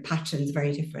different patterns,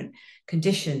 very different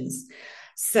conditions.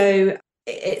 So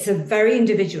it's a very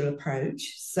individual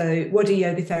approach. So what a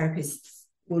yoga therapist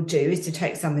will do is to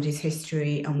take somebody's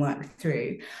history and work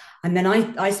through. And then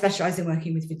I specialize in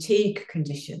working with fatigue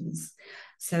conditions.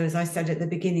 So as I said at the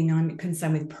beginning, I'm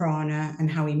concerned with prana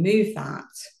and how we move that.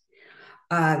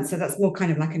 So that's more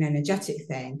kind of like an energetic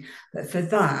thing. But for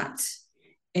that,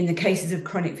 in the cases of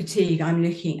chronic fatigue, I'm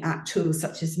looking at tools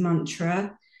such as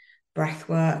mantra, breath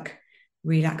work,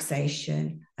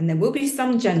 relaxation, and there will be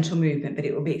some gentle movement, but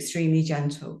it will be extremely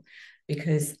gentle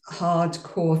because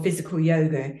hardcore physical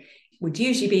yoga would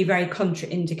usually be very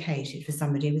contraindicated for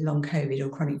somebody with long COVID or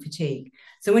chronic fatigue.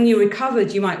 So when you're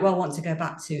recovered, you might well want to go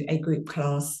back to a group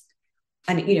class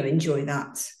and, enjoy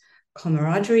that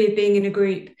camaraderie of being in a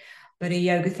group. But a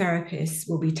yoga therapist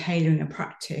will be tailoring a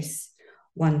practice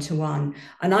one-to-one.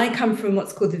 And I come from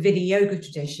what's called the Vinyasa yoga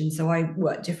tradition. So I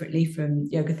work differently from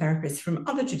yoga therapists from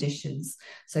other traditions.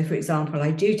 So for example, I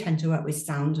do tend to work with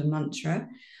sound and mantra,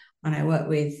 and I work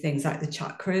with things like the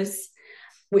chakras,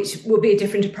 which will be a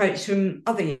different approach from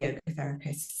other yoga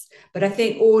therapists. But I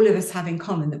think all of us have in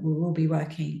common that we will be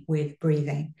working with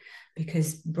breathing,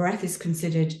 because breath is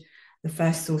considered the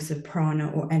first source of prana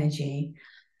or energy.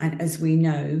 And as we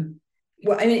know,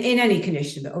 well, I mean, in any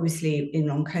condition, but obviously in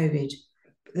long COVID,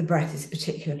 the breath is a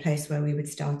particular place where we would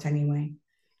start anyway.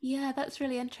 Yeah, that's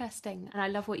really interesting. And I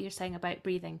love what you're saying about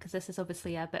breathing, because this is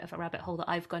obviously a bit of a rabbit hole that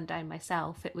I've gone down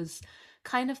myself. It was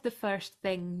kind of the first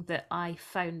thing that I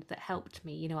found that helped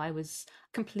me. I was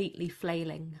completely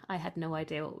flailing. I had no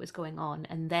idea what was going on.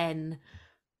 And then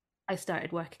I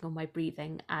started working on my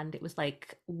breathing, and it was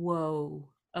like, whoa,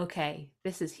 okay,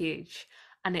 this is huge.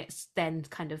 And it's then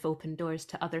kind of opened doors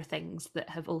to other things that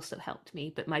have also helped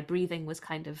me. But my breathing was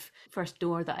kind of first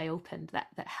door that I opened that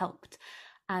helped.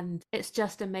 And it's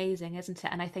just amazing, isn't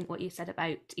it? And I think what you said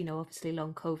about, obviously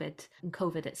long COVID and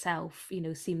COVID itself,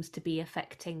 seems to be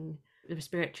affecting the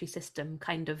respiratory system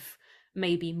kind of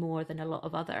maybe more than a lot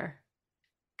of other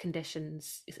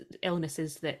conditions,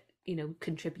 illnesses that,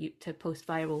 contribute to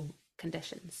post-viral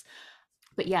conditions.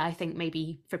 But yeah, I think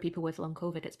maybe for people with long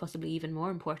COVID, it's possibly even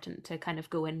more important to kind of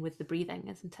go in with the breathing,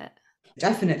 isn't it?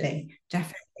 Definitely,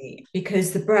 definitely.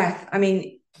 Because the breath, I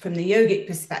mean, from the yogic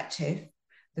perspective,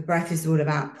 the breath is all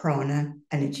about prana,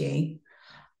 energy.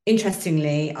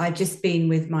 Interestingly, I've just been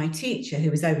with my teacher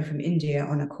who was over from India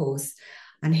on a course,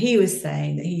 and he was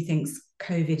saying that he thinks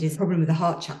COVID is a problem with the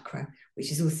heart chakra,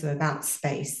 which is also about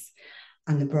space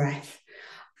and the breath.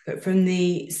 But from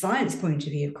the science point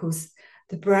of view, of course,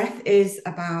 the breath is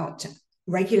about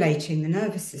regulating the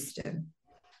nervous system.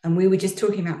 And we were just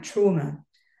talking about trauma.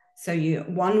 So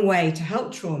one way to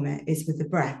help trauma is with the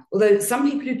breath. Although some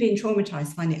people who've been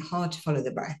traumatized find it hard to follow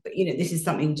the breath, but this is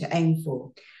something to aim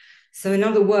for. So in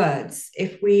other words,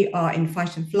 if we are in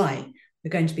fight and flight,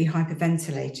 we're going to be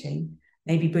hyperventilating,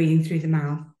 maybe breathing through the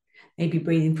mouth, maybe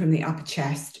breathing from the upper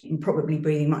chest, and probably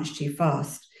breathing much too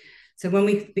fast. So when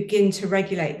we begin to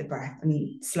regulate the breath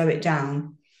and slow it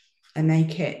down and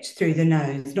make it through the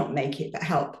nose, not make it, but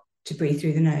help to breathe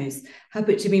through the nose, help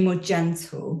it to be more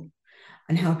gentle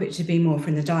and help it to be more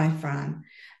from the diaphragm,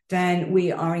 then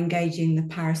we are engaging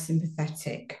the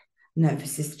parasympathetic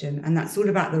nervous system. And that's all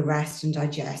about the rest and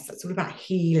digest. That's all about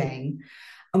healing.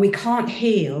 And we can't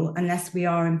heal unless we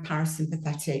are in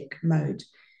parasympathetic mode.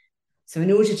 So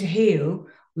in order to heal,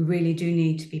 we really do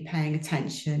need to be paying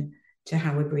attention to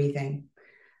how we're breathing.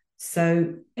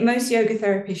 So most yoga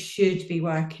therapists should be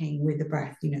working with the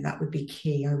breath. That would be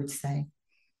key, I would say.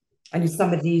 And if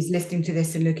somebody is listening to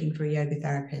this and looking for a yoga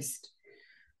therapist,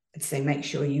 I'd say make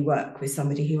sure you work with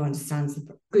somebody who understands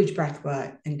the good breath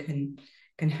work and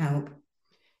can help.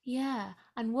 Yeah.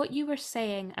 And what you were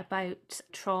saying about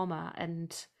trauma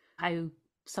and how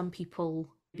some people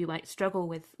you might struggle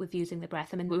with using the breath.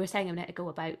 I mean, we were saying a minute ago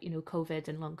about, COVID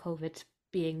and long COVID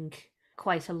being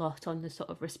quite a lot on the sort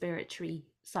of respiratory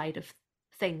side of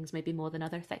things, maybe more than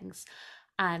other things.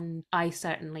 And I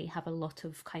certainly have a lot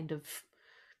of kind of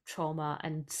trauma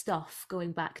and stuff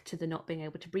going back to the not being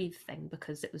able to breathe thing,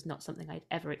 because it was not something I'd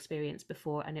ever experienced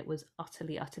before, and it was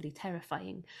utterly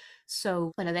terrifying.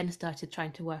 So when I then started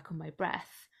trying to work on my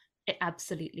breath, it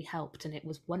absolutely helped, and it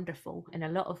was wonderful in a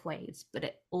lot of ways, but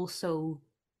it also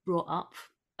brought up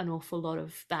an awful lot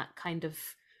of that kind of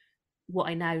what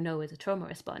I now know as a trauma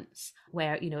response,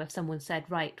 where, if someone said,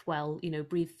 right, well,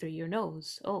 breathe through your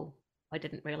nose. Oh, I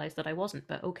didn't realize that I wasn't,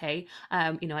 but okay.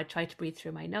 I tried to breathe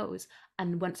through my nose.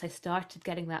 And once I started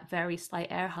getting that very slight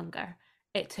air hunger,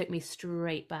 it took me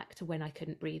straight back to when I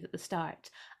couldn't breathe at the start.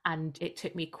 And it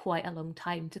took me quite a long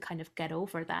time to kind of get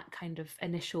over that kind of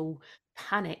initial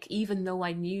panic, even though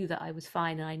I knew that I was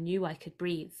fine and I knew I could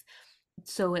breathe.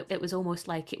 So it was almost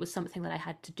like it was something that I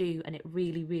had to do, and it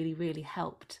really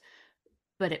helped.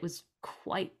 But it was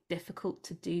quite difficult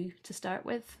to do to start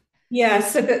with. Yeah,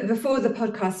 so but before the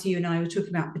podcast, you and I were talking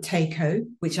about potato,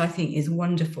 which I think is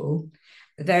wonderful.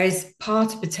 But there is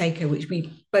part of potato which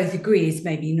we both agree is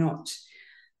maybe not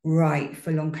right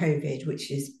for long COVID, which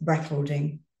is breath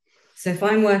holding. So if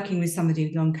I'm working with somebody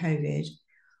with long COVID,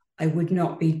 I would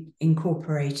not be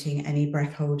incorporating any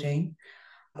breath holding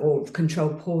or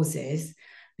controlled pauses,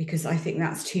 because I think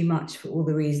that's too much for all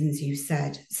the reasons you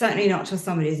said. Certainly not till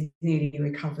somebody is newly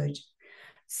recovered.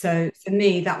 So for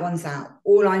me, that one's out.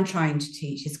 All I'm trying to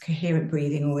teach is coherent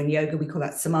breathing, or in yoga, we call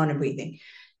that samana breathing.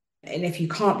 And if you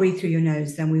can't breathe through your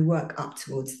nose, then we work up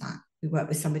towards that. We work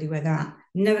with somebody where they're at.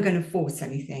 Never going to force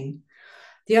anything.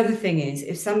 The other thing is,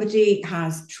 if somebody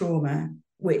has trauma,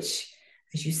 which,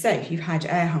 as you say, if you've had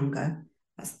air hunger,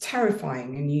 that's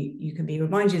terrifying, and you can be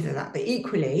reminded of that. But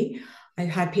equally, I've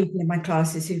had people in my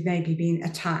classes who've maybe been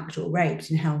attacked or raped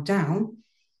and held down.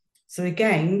 So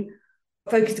again,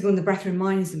 focusing on the breath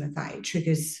reminds them of that. It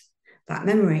triggers that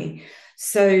memory.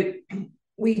 So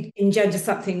we engender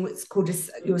something what's called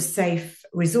your safe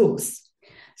resource.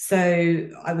 So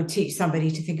I would teach somebody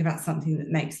to think about something that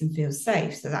makes them feel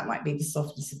safe. So that might be the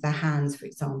softness of their hands, for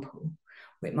example,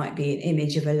 or it might be an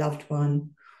image of a loved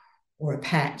one or a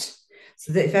pet.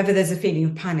 So that if ever there's a feeling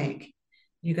of panic,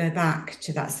 you go back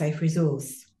to that safe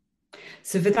resource.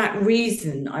 So for that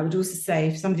reason, I would also say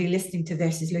if somebody listening to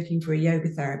this is looking for a yoga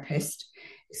therapist,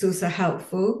 it's also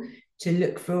helpful to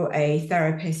look for a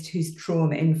therapist who's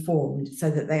trauma informed,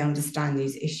 so that they understand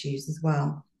these issues as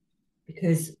well.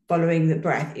 Because following the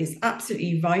breath is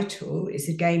absolutely vital. It's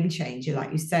a game changer,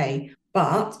 like you say,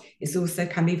 but it also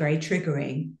can be very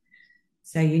triggering.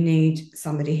 So you need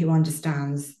somebody who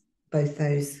understands both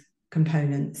those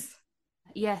components.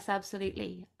 Yes,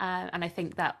 absolutely. And I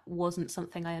think that wasn't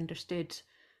something I understood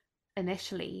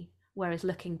initially. Whereas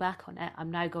looking back on it,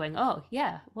 I'm now going, oh,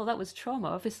 yeah, well, that was trauma.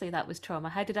 Obviously, that was trauma.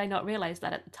 How did I not realize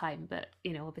that at the time? But,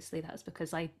 obviously, that's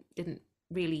because I didn't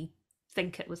really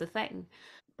think it was a thing.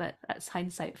 But that's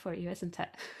hindsight for you, isn't it?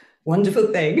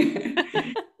 Wonderful thing.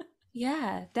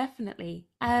 Yeah, definitely.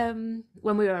 When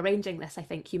we were arranging this, I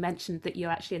think you mentioned that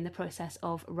you're actually in the process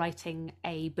of writing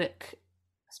a book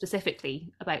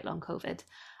specifically about long COVID.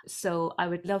 So I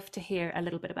would love to hear a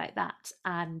little bit about that,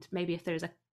 and maybe if there's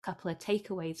a couple of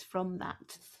takeaways from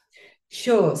that.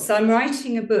 Sure. So I'm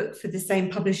writing a book for the same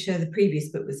publisher the previous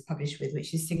book was published with,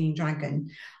 which is Singing Dragon.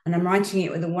 And I'm writing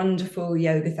it with a wonderful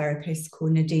yoga therapist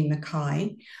called Nadine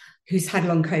Mackay, who's had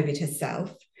long COVID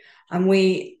herself. And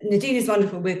Nadine is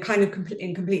wonderful. We're kind of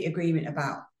in complete agreement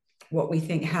about what we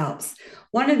think helps.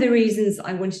 One of the reasons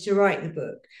I wanted to write the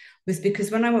book was because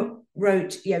when I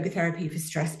wrote Yoga Therapy for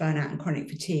Stress, Burnout, and Chronic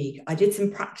Fatigue, I did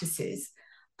some practices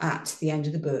at the end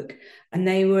of the book, and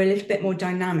they were a little bit more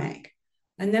dynamic.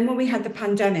 And then when we had the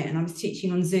pandemic and I was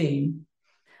teaching on Zoom,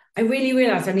 I really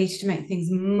realized I needed to make things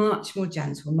much more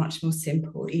gentle, much more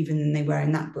simple, even than they were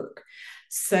in that book.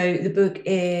 So the book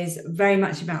is very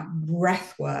much about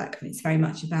breath work, and it's very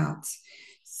much about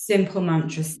simple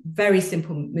mantras, very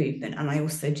simple movement. And I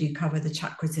also do cover the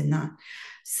chakras in that.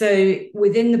 So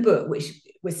within the book, which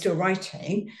we're still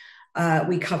writing,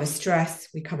 we cover stress,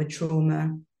 we cover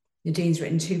trauma. Nadine's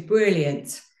written 2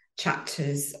 brilliant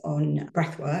chapters on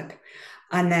breath work.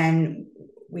 And then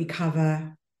we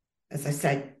cover, as I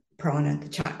said, prana, the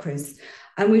chakras.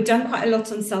 And we've done quite a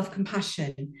lot on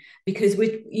self-compassion because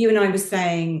you and I were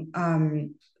saying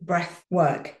breath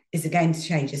work is a game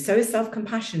changer. So is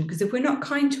self-compassion, because if we're not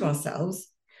kind to ourselves,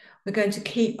 we're going to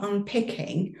keep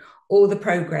unpicking all the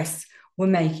progress we're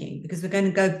making, because we're going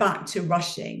to go back to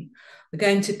rushing. We're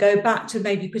going to go back to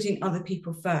maybe putting other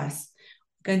people first.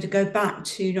 We're going to go back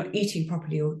to not eating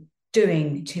properly or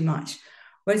doing too much.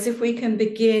 Whereas if we can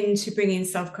begin to bring in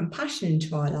self-compassion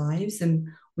into our lives, and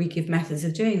we give methods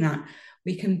of doing that,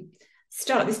 we can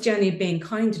start this journey of being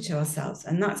kinder to ourselves.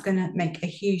 And that's going to make a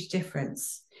huge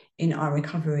difference in our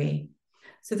recovery.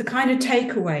 So the kind of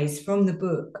takeaways from the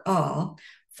book are,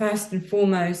 first and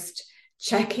foremost,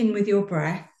 check in with your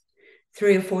breath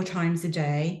 3 or 4 times a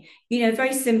day.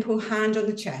 Very simple, hand on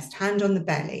the chest, hand on the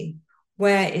belly.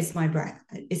 Where is my breath?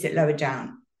 Is it lower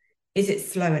down? Is it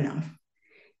slow enough?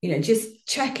 Just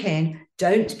check in.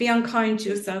 Don't be unkind to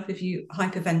yourself if you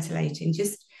hyperventilating.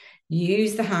 Just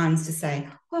use the hands to say,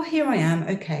 oh, here I am.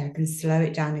 Okay, I can slow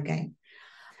it down again.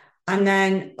 And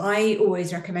then I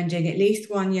always recommend doing at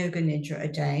least 1 yoga nidra a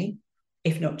day,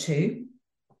 if not 2.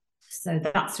 So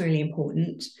that's really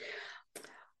important.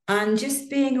 And just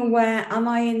being aware, am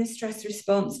I in the stress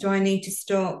response? Do I need to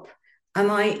stop? Am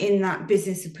I in that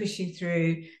business of pushing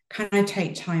through? Can I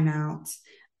take time out?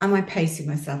 Am I pacing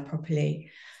myself properly?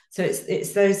 So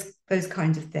it's those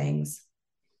kinds of things.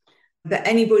 But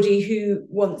anybody who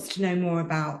wants to know more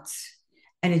about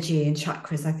energy and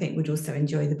chakras, I think, would also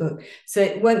enjoy the book. So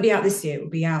it won't be out this year. It will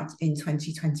be out in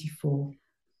 2024.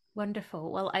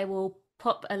 Wonderful. Well, I will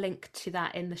pop a link to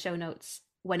that in the show notes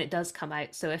when it does come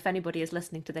out. So if anybody is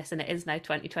listening to this and it is now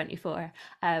 2024,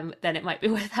 then it might be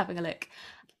worth having a look.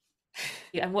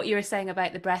 And what you were saying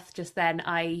about the breath just then,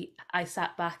 I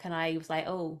sat back and I was like,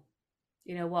 oh,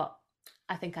 you know what?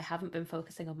 I think I haven't been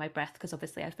focusing on my breath, because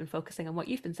obviously I've been focusing on what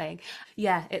you've been saying.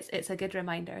 Yeah, it's a good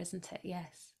reminder, isn't it?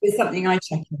 Yes. It's something I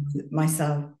check in with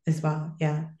myself as well.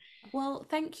 Yeah. Well,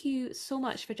 thank you so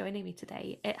much for joining me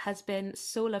today. It has been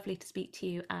so lovely to speak to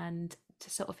you and to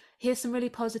sort of hear some really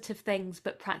positive things,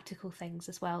 but practical things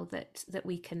as well that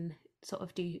we can sort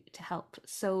of do to help.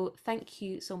 So thank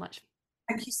you so much.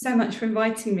 Thank you so much for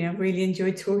inviting me. I've really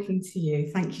enjoyed talking to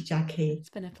you. Thank you, Jackie. It's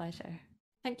been a pleasure.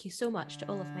 Thank you so much to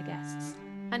all of my guests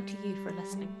and to you for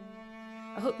listening.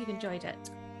 I hope you've enjoyed it,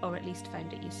 or at least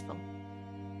found it useful.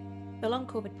 The Long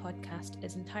COVID podcast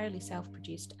is entirely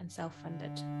self-produced and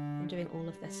self-funded. I'm doing all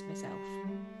of this myself.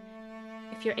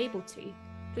 If you're able to,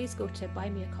 please go to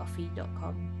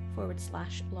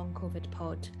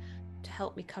buymeacoffee.com/LongCovidPod to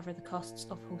help me cover the costs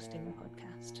of hosting the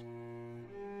podcast.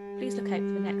 Please look out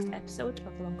for the next episode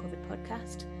of the Long COVID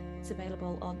podcast. It's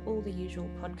available on all the usual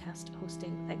podcast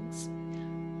hosting things.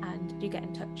 And do get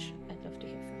in touch. I'd love to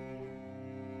hear from you.